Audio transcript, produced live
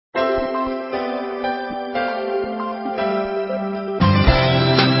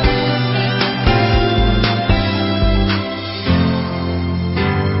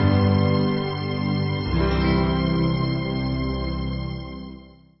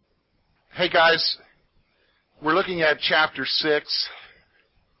Hey guys, we're looking at chapter 6,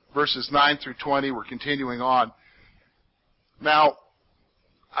 verses 9 through 20. We're continuing on. Now,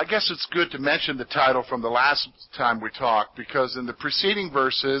 I guess it's good to mention the title from the last time we talked, because in the preceding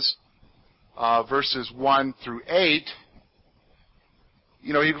verses, verses 1 through 8,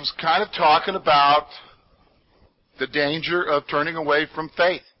 he was kind of talking about the danger of turning away from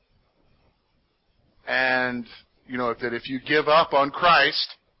faith. And, that if you give up on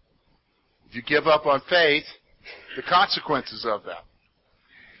Christ, if you give up on faith, the consequences of that.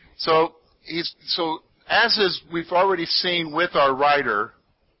 So as we've already seen with our writer,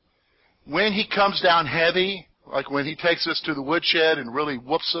 when he comes down heavy, like when he takes us to the woodshed and really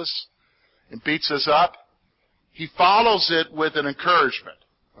whoops us and beats us up, he follows it with an encouragement.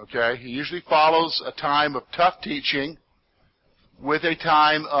 Okay? He usually follows a time of tough teaching with a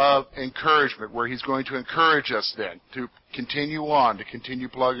time of encouragement, where he's going to encourage us then to continue on, to continue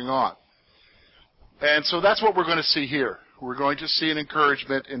plugging on. And so that's what we're going to see here. We're going to see an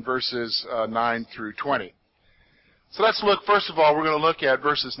encouragement in verses 9 through 20. So let's look, first of all, we're going to look at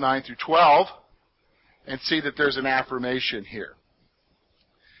verses 9 through 12 and see that there's an affirmation here.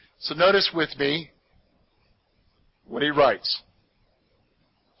 So notice with me what he writes.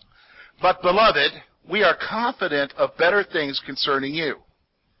 But, beloved, we are confident of better things concerning you.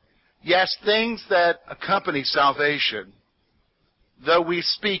 Yes, things that accompany salvation, though we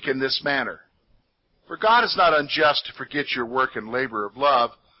speak in this manner. For God is not unjust to forget your work and labor of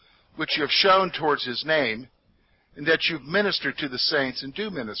love, which you have shown towards His name, and that you've ministered to the saints and do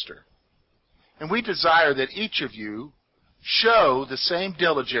minister. And we desire that each of you show the same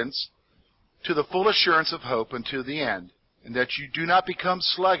diligence to the full assurance of hope until the end, and that you do not become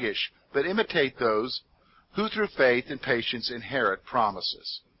sluggish, but imitate those who through faith and patience inherit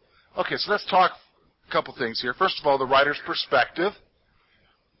promises. Okay, so let's talk a couple things here. First of all, the writer's perspective.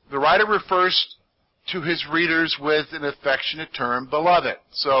 The writer refers to his readers with an affectionate term, beloved.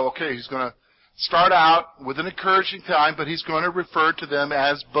 So, okay, he's going to start out with an encouraging time, but he's going to refer to them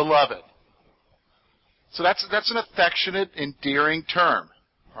as beloved. So that's an affectionate, endearing term.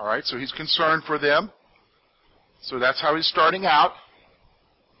 All right, so he's concerned for them. So that's how he's starting out.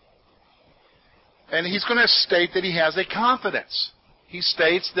 And he's going to state that he has a confidence. He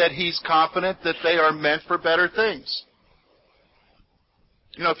states that he's confident that they are meant for better things.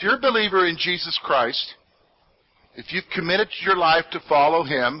 If you're a believer in Jesus Christ, if you've committed your life to follow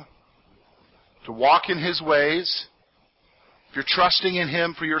Him, to walk in His ways, if you're trusting in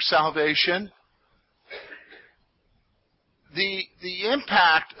Him for your salvation, the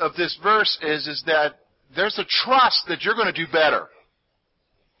impact of this verse is that there's a trust that you're going to do better.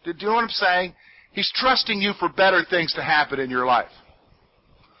 Do you know what I'm saying? He's trusting you for better things to happen in your life.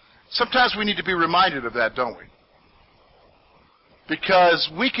 Sometimes we need to be reminded of that, don't we? Because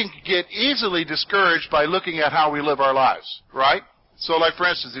we can get easily discouraged by looking at how we live our lives, right? So like, for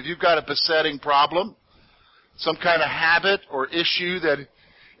instance, if you've got a besetting problem, some kind of habit or issue that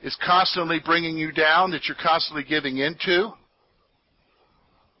is constantly bringing you down, that you're constantly giving into,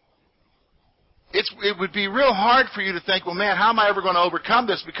 it would be real hard for you to think, well, man, how am I ever going to overcome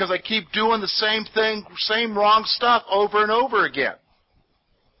this? Because I keep doing the same thing, same wrong stuff over and over again.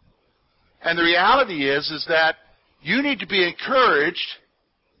 And the reality is that you need to be encouraged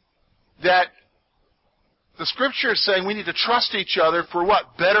that the Scripture is saying we need to trust each other for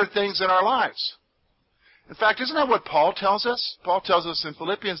what? Better things in our lives. In fact, isn't that what Paul tells us? Paul tells us in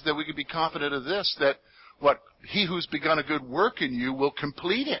Philippians that we can be confident of this, that what He who's begun a good work in you will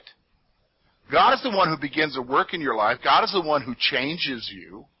complete it. God is the one who begins a work in your life. God is the one who changes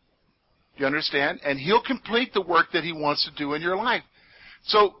you. Do you understand? And He'll complete the work that He wants to do in your life.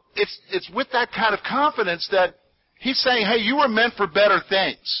 So it's with that kind of confidence that He's saying, hey, you were meant for better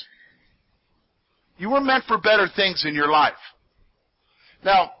things. You were meant for better things in your life.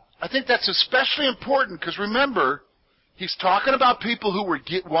 Now, I think that's especially important because remember, he's talking about people who were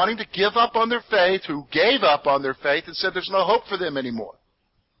wanting to give up on their faith, who gave up on their faith and said there's no hope for them anymore.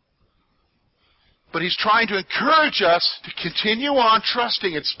 But he's trying to encourage us to continue on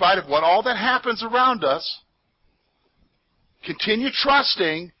trusting in spite of what all that happens around us. Continue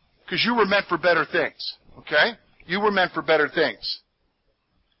trusting because you were meant for better things. Okay? You were meant for better things.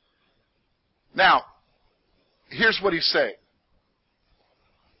 Now, here's what he's saying.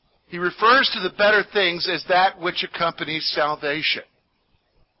 He refers to the better things as that which accompanies salvation.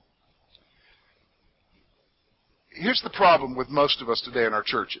 Here's the problem with most of us today in our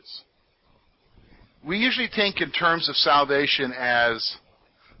churches. We usually think in terms of salvation as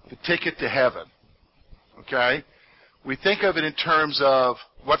the ticket to heaven. Okay? We think of it in terms of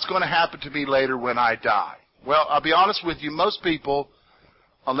what's going to happen to me later when I die. Well, I'll be honest with you, most people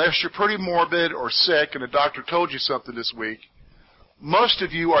unless you're pretty morbid or sick and a doctor told you something this week, most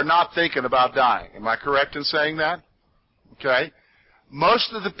of you are not thinking about dying. Am I correct in saying that? Okay?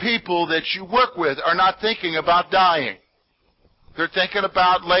 Most of the people that you work with are not thinking about dying. They're thinking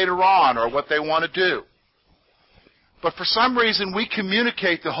about later on or what they want to do. But for some reason, we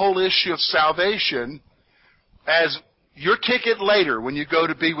communicate the whole issue of salvation as your ticket later when you go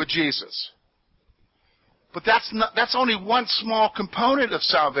to be with Jesus. But that's only one small component of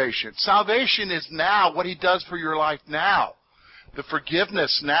salvation. Salvation is now, what He does for your life now. The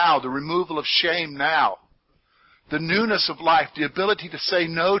forgiveness now, the removal of shame now. The newness of life, the ability to say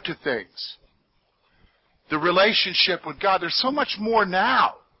no to things. The relationship with God. There's so much more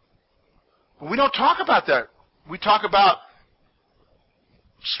now. But we don't talk about that. We talk about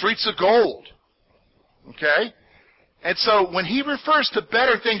streets of gold. Okay? And so when He refers to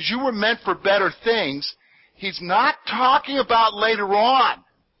better things, you were meant for better things, He's not talking about later on.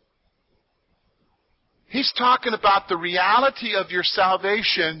 He's talking about the reality of your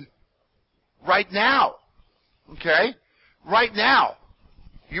salvation right now. Okay? Right now.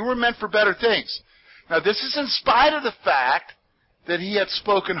 You were meant for better things. Now, this is in spite of the fact that He had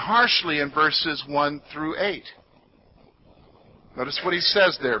spoken harshly in verses 1 through 8. Notice what He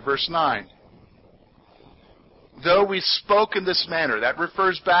says there, verse 9. Though we spoke in this manner. That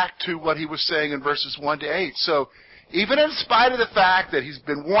refers back to what He was saying in verses 1 to 8. So, even in spite of the fact that He's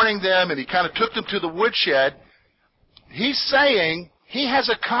been warning them and He kind of took them to the woodshed, He's saying He has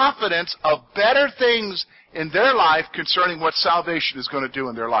a confidence of better things in their life concerning what salvation is going to do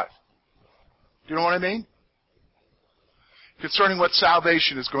in their life. Do you know what I mean? Concerning what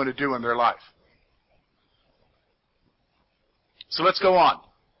salvation is going to do in their life. So let's go on.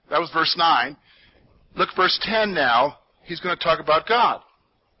 That was verse 9. Look, verse 10 now. He's going to talk about God.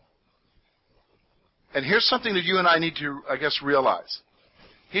 And here's something that you and I need to, I guess, realize.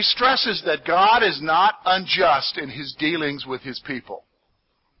 He stresses that God is not unjust in His dealings with His people.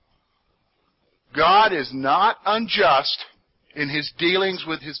 God is not unjust in His dealings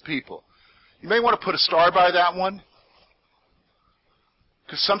with His people. You may want to put a star by that one.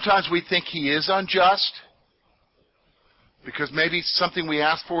 Because sometimes we think He is unjust. Because maybe something we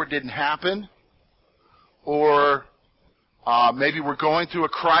asked for didn't happen. Or maybe we're going through a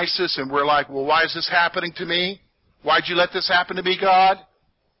crisis and we're like, well, why is this happening to me? Why'd you let this happen to me, God?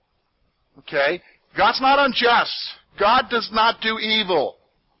 Okay? God's not unjust. God does not do evil.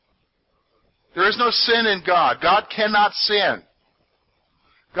 There is no sin in God. God cannot sin.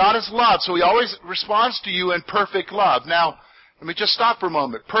 God is love, so He always responds to you in perfect love. Now, let me just stop for a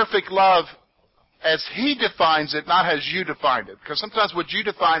moment. Perfect love as He defines it, not as you defined it. Because sometimes what you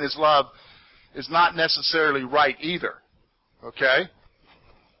define as love is not necessarily right either. Okay?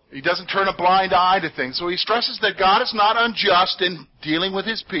 He doesn't turn a blind eye to things. So He stresses that God is not unjust in dealing with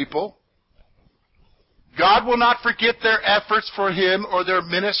His people. God will not forget their efforts for Him or their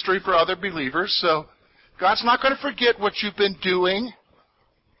ministry for other believers. So God's not going to forget what you've been doing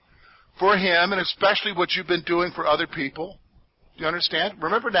for Him, and especially what you've been doing for other people. Do you understand?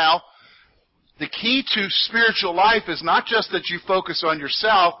 Remember now, the key to spiritual life is not just that you focus on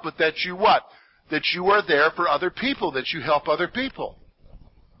yourself, but that you what? That you are there for other people, that you help other people,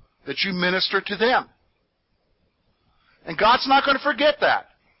 that you minister to them. And God's not going to forget that.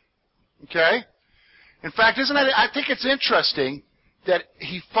 Okay? In fact, I think it's interesting that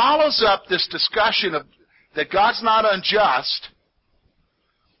He follows up this discussion of that God's not unjust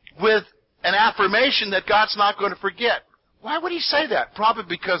with an affirmation that God's not going to forget. Why would He say that? Probably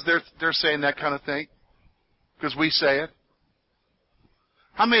because they're saying that kind of thing. Because we say it.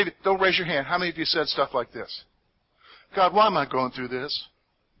 How many of you, don't raise your hand, how many of you said stuff like this? God, why am I going through this?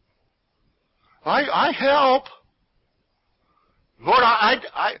 I help. Lord,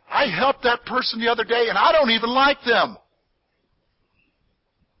 I helped that person the other day and I don't even like them.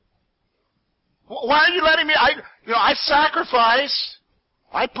 Why are you letting me? I sacrifice.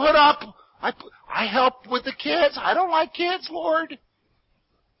 I put up. I help with the kids. I don't like kids, Lord.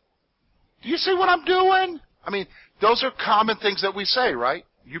 Do you see what I'm doing? I mean, those are common things that we say, right?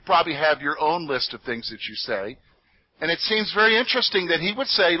 You probably have your own list of things that you say. And it seems very interesting that He would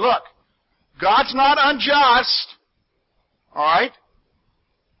say, look, God's not unjust. All right?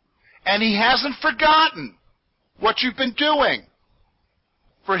 And He hasn't forgotten what you've been doing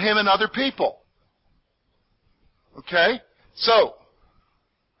for Him and other people. Okay? So,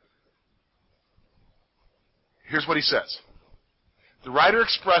 here's what he says. The writer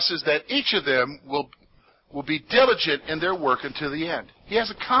expresses that each of them will be diligent in their work until the end. He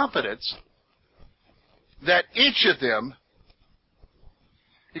has a confidence that each of them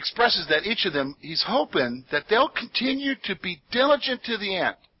expresses that each of them, he's hoping that they'll continue to be diligent to the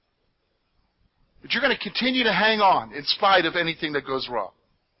end. That you're going to continue to hang on in spite of anything that goes wrong.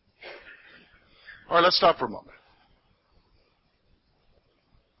 All right, let's stop for a moment.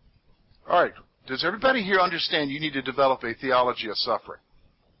 All right, does everybody here understand you need to develop a theology of suffering?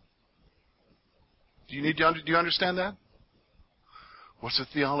 Do you understand that? What's a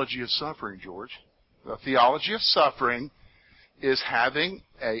theology of suffering, George? The theology of suffering is having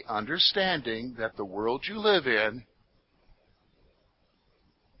an understanding that the world you live in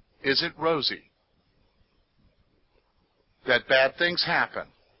isn't rosy. That bad things happen.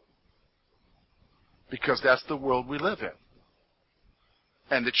 Because that's the world we live in.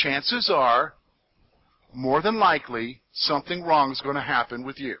 And the chances are, more than likely, something wrong is going to happen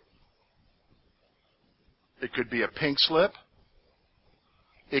with you. It could be a pink slip.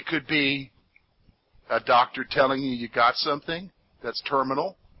 It could be a doctor telling you got something that's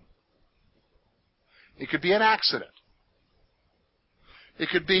terminal. It could be an accident. It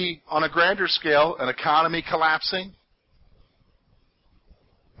could be, on a grander scale, an economy collapsing.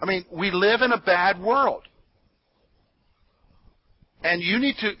 I mean, we live in a bad world. And you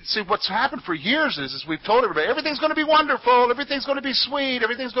need to see what's happened for years is we've told everybody, everything's going to be wonderful, everything's going to be sweet,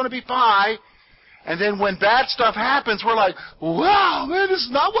 everything's going to be fine. And then when bad stuff happens, we're like, wow, man, this is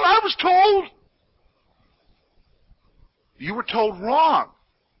not what I was told. You were told wrong.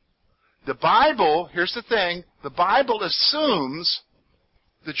 The Bible, here's the thing, the Bible assumes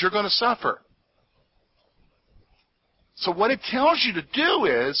that you're going to suffer. So what it tells you to do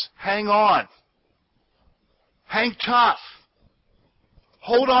is hang on. Hang tough.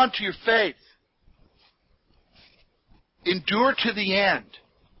 Hold on to your faith. Endure to the end.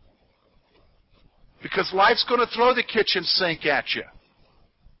 Because life's going to throw the kitchen sink at you.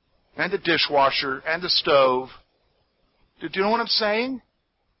 And the dishwasher and the stove. Do you know what I'm saying?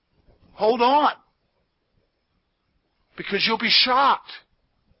 Hold on. Because you'll be shocked.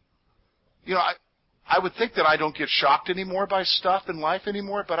 You know, I would think that I don't get shocked anymore by stuff in life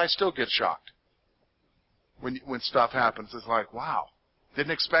anymore, but I still get shocked. When stuff happens, it's like, wow,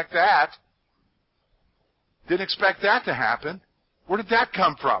 didn't expect that. Didn't expect that to happen. Where did that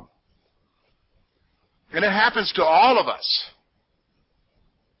come from? And it happens to all of us.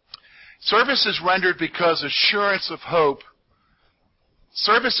 Service is rendered because assurance of hope.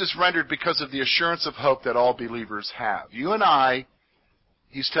 Service is rendered because of the assurance of hope that all believers have. You and I,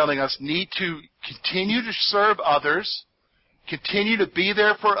 he's telling us, need to continue to serve others, continue to be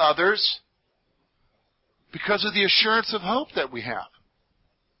there for others, because of the assurance of hope that we have.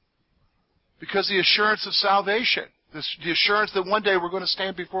 Because the assurance of salvation, the assurance that one day we're going to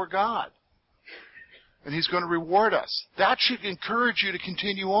stand before God. And He's going to reward us. That should encourage you to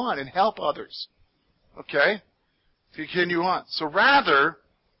continue on and help others. Okay? Continue on. So rather,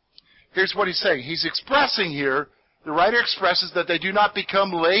 here's what he's saying. He's expressing here, the writer expresses that they do not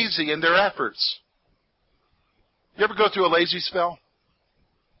become lazy in their efforts. You ever go through a lazy spell?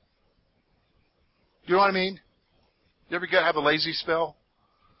 You know what I mean? You ever have a lazy spell?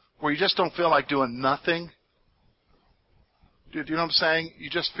 Where you just don't feel like doing nothing? Do you know what I'm saying? You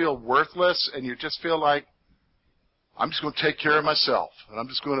just feel worthless, and you just feel like, I'm just going to take care of myself, and I'm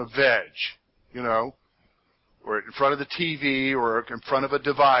just going to veg, you know, or in front of the TV, or in front of a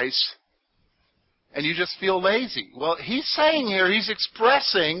device, and you just feel lazy. Well, he's saying here, he's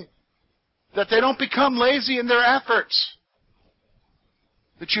expressing that they don't become lazy in their efforts,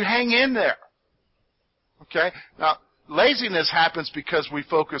 that you hang in there. Okay? Now, laziness happens because we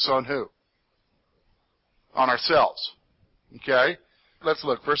focus on who? On ourselves. Okay? Let's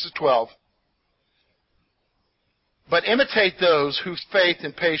look. Verses 12. But imitate those whose faith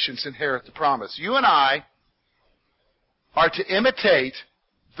and patience inherit the promise. You and I are to imitate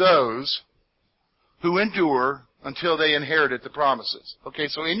those who endure until they inherited the promises. Okay,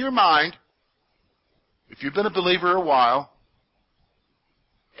 so in your mind, if you've been a believer a while,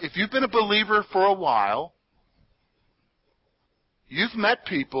 you've met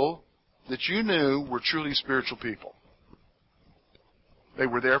people that you knew were truly spiritual people. They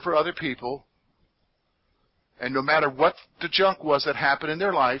were there for other people. And no matter what the junk was that happened in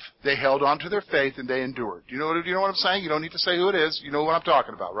their life, they held on to their faith and they endured. Do you know what I'm saying? You don't need to say who it is. You know what I'm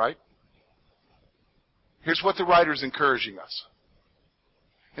talking about, right? Here's what the writer's encouraging us.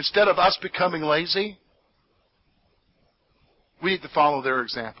 Instead of us becoming lazy, we need to follow their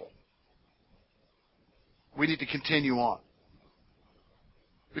example. We need to continue on.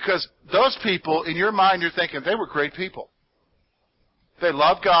 Because those people, in your mind, you're thinking, they were great people. They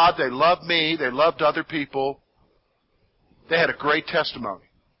loved God, they loved me, they loved other people. They had a great testimony.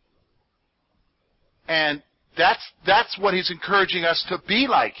 And That's what he's encouraging us to be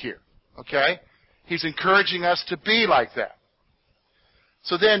like here. Okay? He's encouraging us to be like that.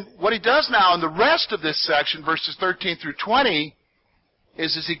 So then, what he does now in the rest of this section, verses 13 through 20,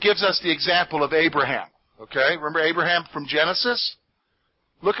 is he gives us the example of Abraham. Okay? Remember Abraham from Genesis?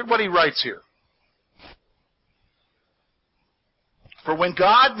 Look at what he writes here. For when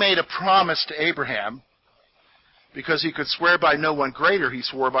God made a promise to Abraham, because he could swear by no one greater, he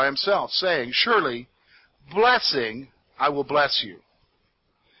swore by himself, saying, surely, blessing, I will bless you,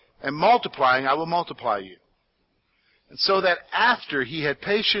 and multiplying, I will multiply you. And so that after he had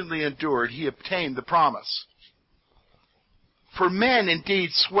patiently endured, he obtained the promise. For men indeed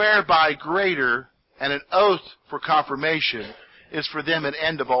swear by greater, and an oath for confirmation is for them an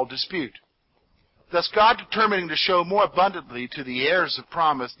end of all dispute. Thus God, determining to show more abundantly to the heirs of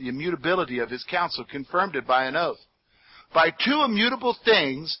promise the immutability of his counsel, confirmed it by an oath. By two immutable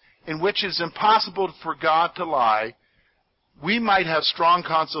things in which it is impossible for God to lie, we might have strong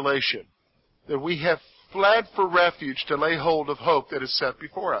consolation, that we have fled for refuge to lay hold of hope that is set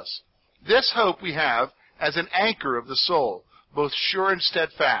before us. This hope we have as an anchor of the soul, both sure and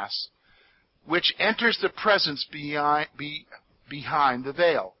steadfast, which enters the presence behind the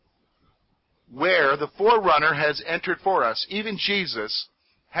veil, where the forerunner has entered for us, even Jesus,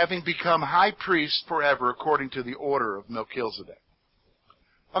 having become high priest forever according to the order of Melchizedek.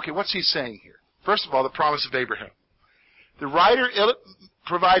 Okay, what's he saying here? First of all, the promise of Abraham. The writer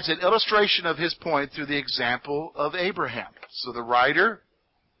provides an illustration of his point through the example of Abraham. So the writer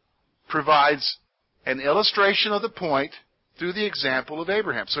provides an illustration of the point through the example of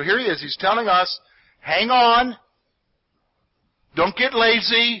Abraham. So here he is. He's telling us, hang on. Don't get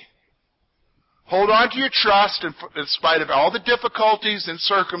lazy. Hold on to your trust in spite of all the difficulties and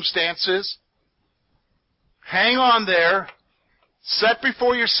circumstances. Hang on there. Set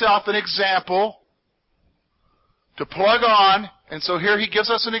before yourself an example to plug on. And so here he gives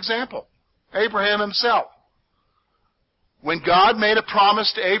us an example. Abraham himself. When God made a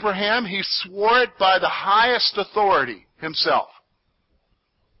promise to Abraham, he swore it by the highest authority himself.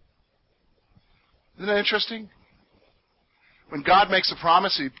 Isn't that interesting? When God makes a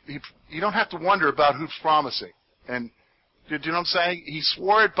promise, you don't have to wonder about who's promising. And do you know what I'm saying? He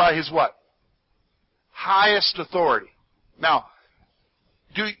swore it by his what? Highest authority. Now,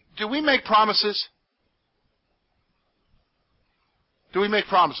 do we make promises? Do we make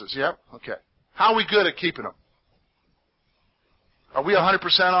promises? Yep. Okay. How are we good at keeping them? Are we 100%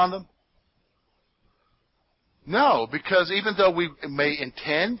 on them? No, because even though we may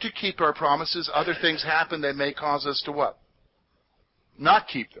intend to keep our promises, other things happen that may cause us to what? Not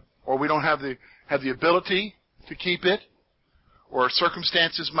keep them. Or we don't have the ability to keep it. Or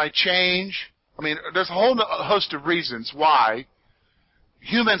circumstances might change. I mean, there's a whole host of reasons why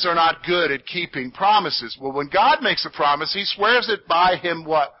humans are not good at keeping promises. Well, when God makes a promise, he swears it by him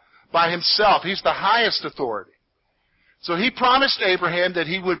what? By himself. He's the highest authority. So he promised Abraham that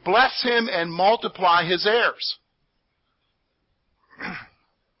he would bless him and multiply his heirs.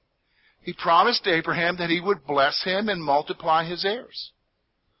 He promised Abraham that he would bless him and multiply his heirs.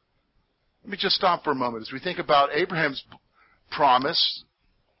 Let me just stop for a moment. As we think about Abraham's promise,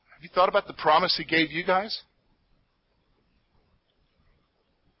 have you thought about the promise he gave you guys?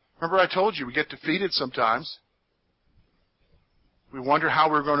 Remember I told you we get defeated sometimes. We wonder how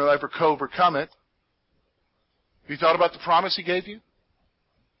we're going to ever overcome it. Have you thought about the promise he gave you?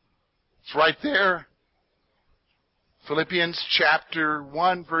 It's right there. Philippians chapter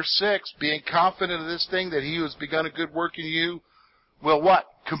 1, verse 6, being confident of this thing, that he who has begun a good work in you will what?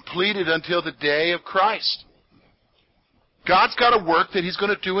 Complete it until the day of Christ. God's got a work that he's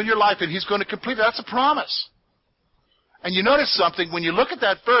going to do in your life, and he's going to complete it. That's a promise. And you notice something, when you look at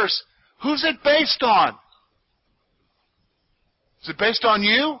that verse, who's it based on? Is it based on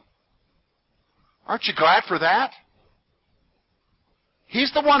you? Aren't you glad for that?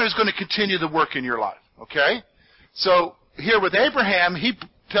 He's the one who's going to continue the work in your life, okay? So here with Abraham, he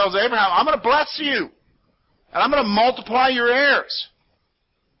tells Abraham, I'm going to bless you, and I'm going to multiply your heirs.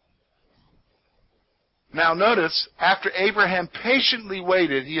 Now notice, after Abraham patiently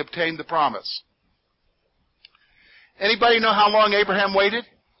waited, he obtained the promise. Anybody know how long Abraham waited?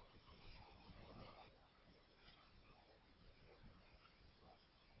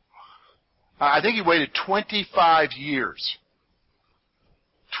 I think he waited 25 years.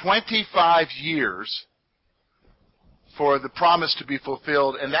 25 years for the promise to be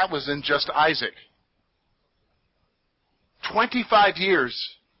fulfilled, and that was in just Isaac. 25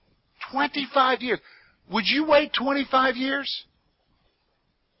 years. 25 years. Would you wait 25 years?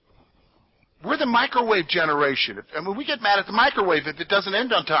 We're the microwave generation. I mean, we get mad at the microwave if it doesn't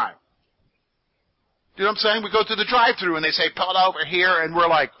end on time. You know what I'm saying? We go through the drive-thru and they say, pull over here, and we're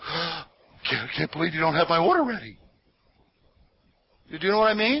like, I can't believe you don't have my order ready. Do you know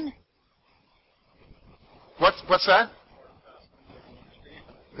what I mean? What's that?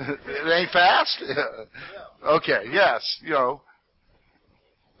 It ain't fast? Okay, yes, you know.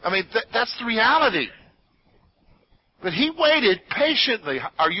 I mean, that's the reality. But he waited patiently.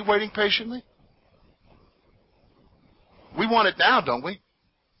 Are you waiting patiently? We want it now, don't we?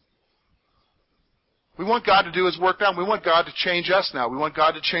 We want God to do His work now. We want God to change us now. We want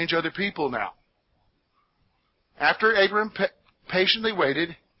God to change other people now. After Abraham patiently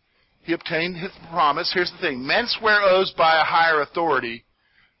waited, he obtained his promise. Here's the thing. Men swear oaths by a higher authority,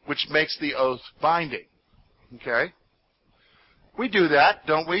 which makes the oath binding. Okay? We do that,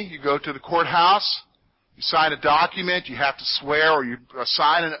 don't we? You go to the courthouse, you sign a document, you have to swear or you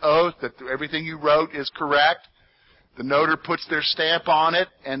sign an oath that everything you wrote is correct. The notary puts their stamp on it,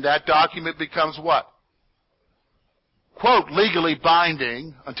 and that document becomes what? Quote, legally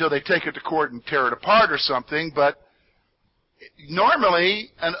binding until they take it to court and tear it apart or something, but normally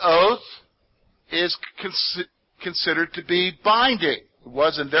an oath is considered to be binding. It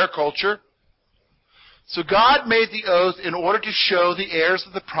was in their culture. So God made the oath in order to show the heirs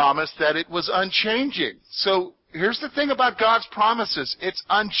of the promise that it was unchanging. So here's the thing about God's promises. It's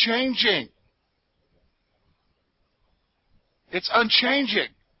unchanging. It's unchanging.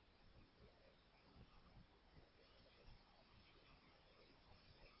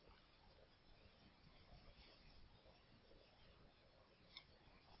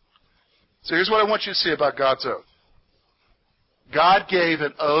 So here's what I want you to see about God's oath. God gave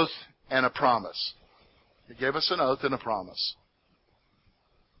an oath and a promise. He gave us an oath and a promise.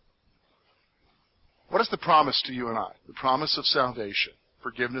 What is the promise to you and I? The promise of salvation,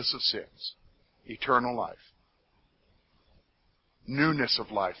 forgiveness of sins, eternal life, newness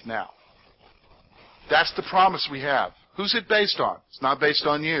of life now. That's the promise we have. Who's it based on? It's not based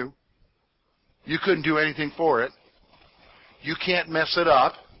on you. You couldn't do anything for it. You can't mess it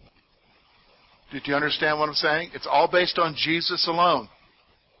up. Did you understand what I'm saying? It's all based on Jesus alone.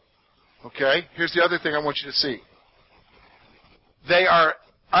 Okay? Here's the other thing I want you to see. They are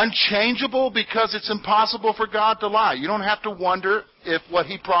unchangeable because it's impossible for God to lie. You don't have to wonder if what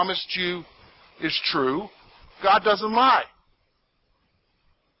He promised you is true. God doesn't lie.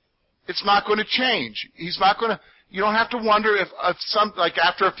 It's not going to change. He's not going to... You don't have to wonder if like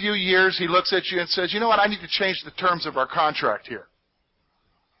after a few years He looks at you and says, you know what, I need to change the terms of our contract here.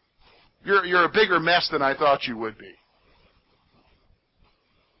 You're a bigger mess than I thought you would be.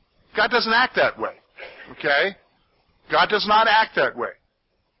 God doesn't act that way. Okay? God does not act that way.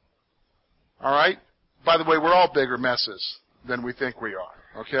 All right? By the way, we're all bigger messes than we think we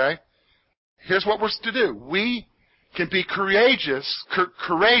are. Okay? Here's what we're to do. We can be courageous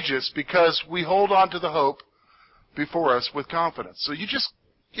because we hold on to the hope before us with confidence. So you just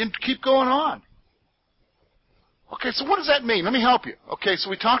keep going on. Okay, so what does that mean? Let me help you. Okay, so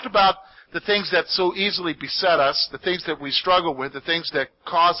we talked about the things that so easily beset us, the things that we struggle with, the things that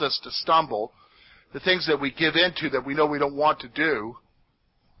cause us to stumble, the things that we give into that we know we don't want to do.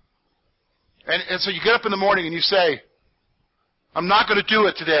 And so you get up in the morning and you say, I'm not going to do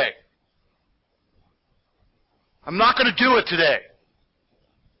it today. I'm not going to do it today.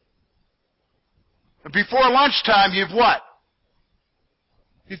 And before lunchtime, you've what?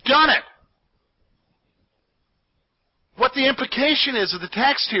 You've done it. What the implication is of the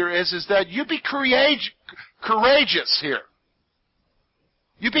text here is that you be courageous here.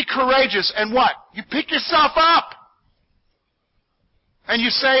 You be courageous and what? You pick yourself up. And you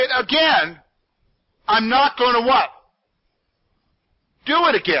say again, I'm not going to what? Do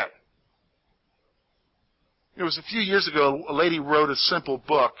it again. It was a few years ago, a lady wrote a simple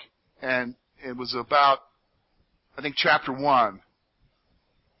book, and it was about, I think, chapter 1.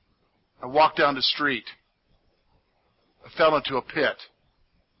 I walked down the street. I fell into a pit.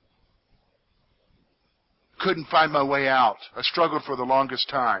 Couldn't find my way out. I struggled for the longest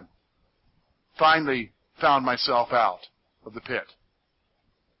time. Finally found myself out of the pit.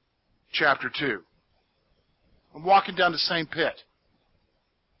 Chapter 2. I'm walking down the same pit.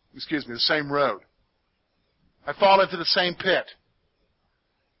 The same road. I fall into the same pit.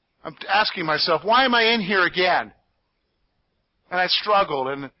 I'm asking myself, why am I in here again? And I struggle,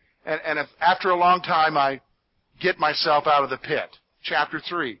 and after a long time, I get myself out of the pit. Chapter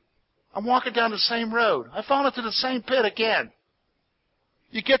 3. I'm walking down the same road. I fall into the same pit again.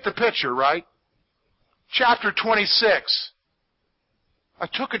 You get the picture, right? Chapter 26. I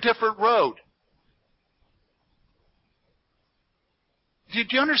took a different road. Do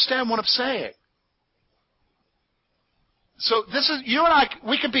you understand what I'm saying? So this is, you and I,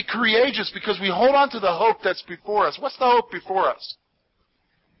 we can be courageous because we hold on to the hope that's before us. What's the hope before us?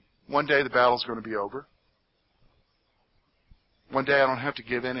 One day the battle's going to be over. One day I don't have to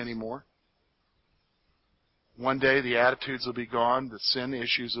give in anymore. One day the attitudes will be gone, the sin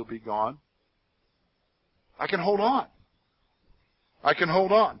issues will be gone. I can hold on. I can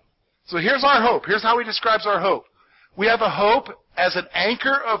hold on. So here's our hope. Here's how he describes our hope. We have a hope as an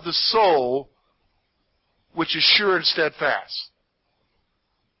anchor of the soul which is sure and steadfast.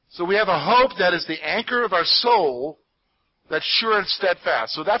 So we have a hope that is the anchor of our soul that's sure and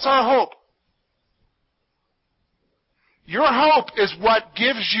steadfast. So that's our hope. Your hope is what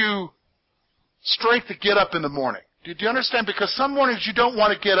gives you strength to get up in the morning. Do you understand? Because some mornings you don't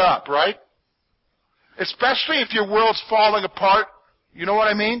want to get up, right? Especially if your world's falling apart. You know what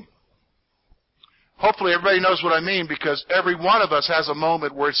I mean? Hopefully everybody knows what I mean, because every one of us has a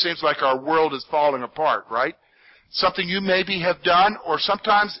moment where it seems like our world is falling apart, right? Something you maybe have done, or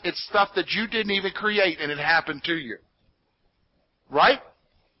sometimes it's stuff that you didn't even create and it happened to you. Right?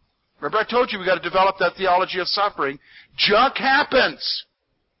 Remember I told you we got to develop that theology of suffering. Junk happens.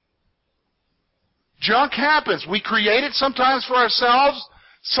 Junk happens. We create it sometimes for ourselves.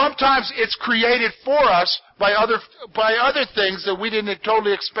 Sometimes it's created for us by other things that we didn't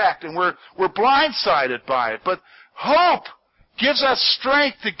totally expect, and we're blindsided by it. But hope gives us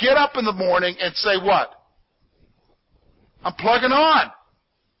strength to get up in the morning and say what? I'm plugging on.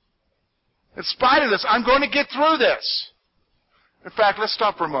 In spite of this, I'm going to get through this. In fact, let's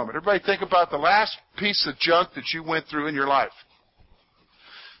stop for a moment. Everybody think about the last piece of junk that you went through in your life.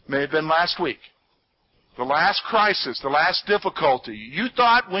 May have been last week. The last crisis, the last difficulty. You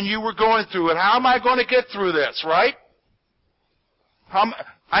thought when you were going through it, how am I going to get through this, right?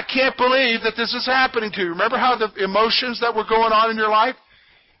 I can't believe that this is happening to you. Remember how the emotions that were going on in your life?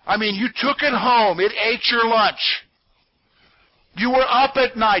 I mean, you took it home. It ate your lunch. You were up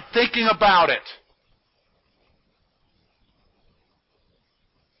at night thinking about it.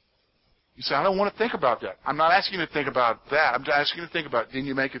 You say, I don't want to think about that. I'm not asking you to think about that. I'm asking you to think about it. Didn't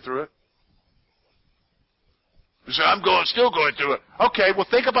you make it through it? You say, still going through it. Okay, well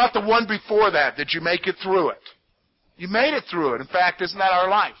think about the one before that. Did you make it through it? You made it through it. In fact, isn't that our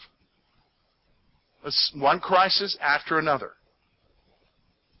life? It's one crisis after another.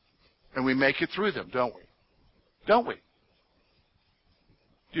 And we make it through them, don't we? Don't we?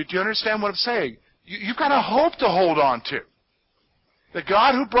 Do you understand what I'm saying? You've got a hope to hold on to. The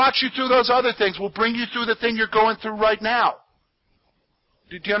God who brought you through those other things will bring you through the thing you're going through right now.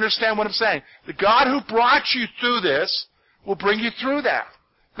 Do you understand what I'm saying? The God who brought you through this will bring you through that.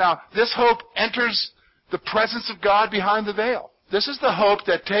 Now, this hope enters the presence of God behind the veil. This is the hope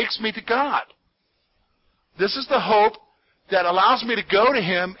that takes me to God. This is the hope that allows me to go to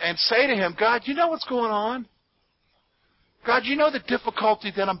Him and say to Him, God, you know what's going on? God, you know the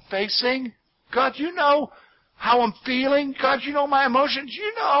difficulty that I'm facing? God, you know how I'm feeling? God, you know my emotions?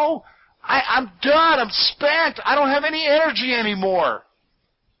 You know, I'm done. I'm spent. I don't have any energy anymore.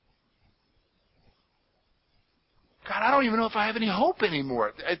 God, I don't even know if I have any hope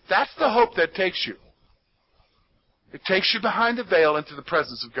anymore. That's the hope that takes you. It takes you behind the veil into the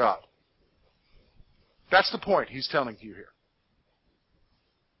presence of God. That's the point he's telling you here.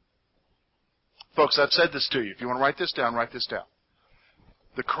 Folks, I've said this to you. If you want to write this down, write this down.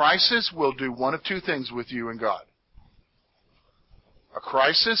 The crisis will do one of two things with you and God. A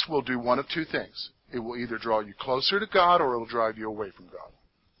crisis will do one of two things. It will either draw you closer to God or it will drive you away from God.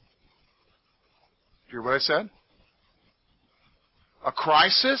 Do you hear what I said? A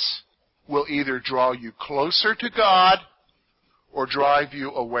crisis will either draw you closer to God or drive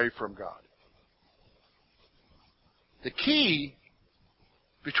you away from God. The key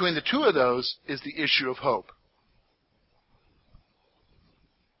between the two of those is the issue of hope.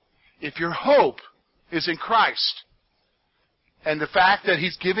 If your hope is in Christ and the fact that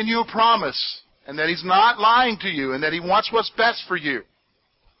He's given you a promise and that He's not lying to you and that He wants what's best for you,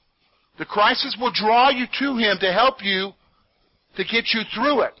 the crisis will draw you to Him to help you to get you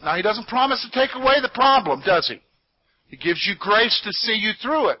through it. Now, He doesn't promise to take away the problem, does He? He gives you grace to see you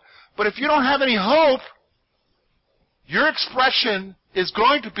through it. But if you don't have any hope, your expression is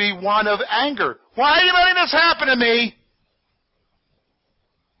going to be one of anger. Why are you letting this happen to me?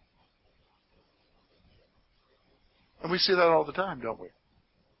 And we see that all the time, don't we?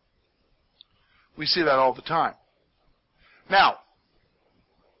 We see that all the time. Now,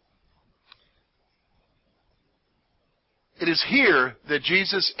 it is here that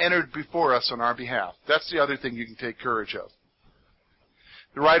Jesus entered before us on our behalf. That's the other thing you can take courage of.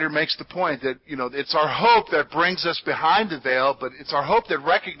 the writer makes the point that, it's our hope that brings us behind the veil, but it's our hope that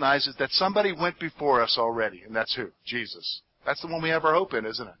recognizes that somebody went before us already, and that's who? Jesus. That's the one we have our hope in,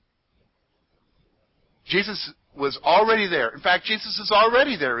 isn't it? Jesus was already there. In fact, Jesus is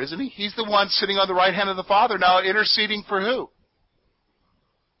already there, isn't he? He's the one sitting on the right hand of the Father now, interceding for who?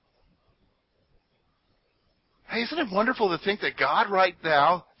 Hey, isn't it wonderful to think that God right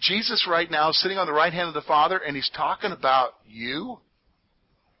now, Jesus right now, is sitting on the right hand of the Father, and he's talking about you?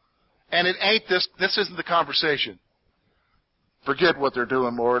 And it ain't this isn't the conversation. Forget what they're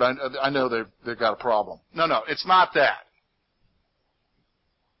doing, Lord. I know they've got a problem. No, it's not that.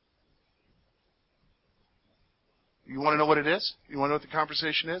 You want to know what it is? You want to know what the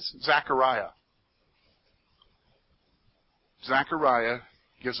conversation is? Zechariah. Zechariah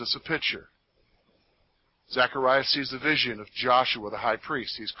gives us a picture. Zechariah sees the vision of Joshua, the high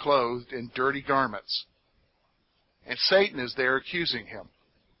priest. He's clothed in dirty garments. And Satan is there accusing him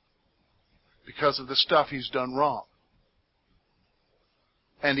because of the stuff he's done wrong.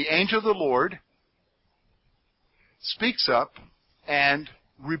 And the angel of the Lord speaks up and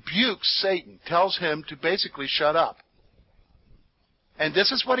rebukes Satan, tells him to basically shut up. And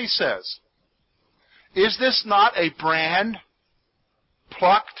this is what he says. Is this not a brand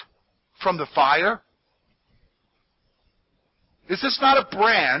plucked from the fire? Is this not a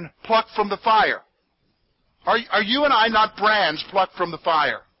brand plucked from the fire? Are you and I not brands plucked from the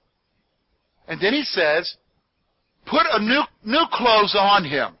fire? And then he says, put a new clothes on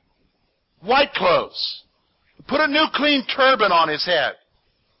him. White clothes. Put a new clean turban on his head.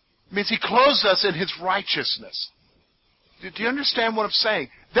 It means he clothes us in his righteousness. Do you understand what I'm saying?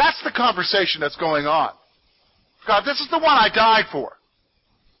 That's the conversation that's going on. God, this is the one I died for.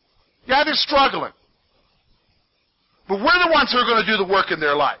 Yeah, they're struggling. But we're the ones who are going to do the work in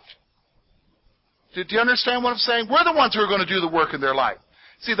their life. Do you understand what I'm saying? We're the ones who are going to do the work in their life.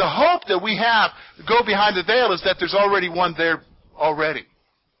 See, the hope that we have to go behind the veil is that there's already one there already.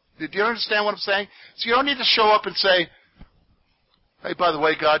 Do you understand what I'm saying? So you don't need to show up and say, hey, by the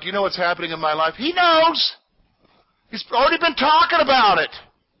way, God, do you know what's happening in my life? He knows. He's already been talking about it.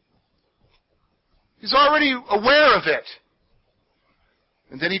 He's already aware of it.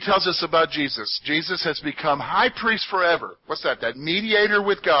 And then he tells us about Jesus. Jesus has become high priest forever. What's that? That mediator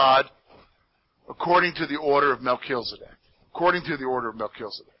with God according to the order of Melchizedek. According to the order of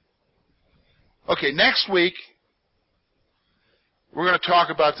Melchizedek. Okay, next week, we're going to talk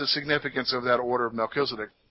about the significance of that order of Melchizedek.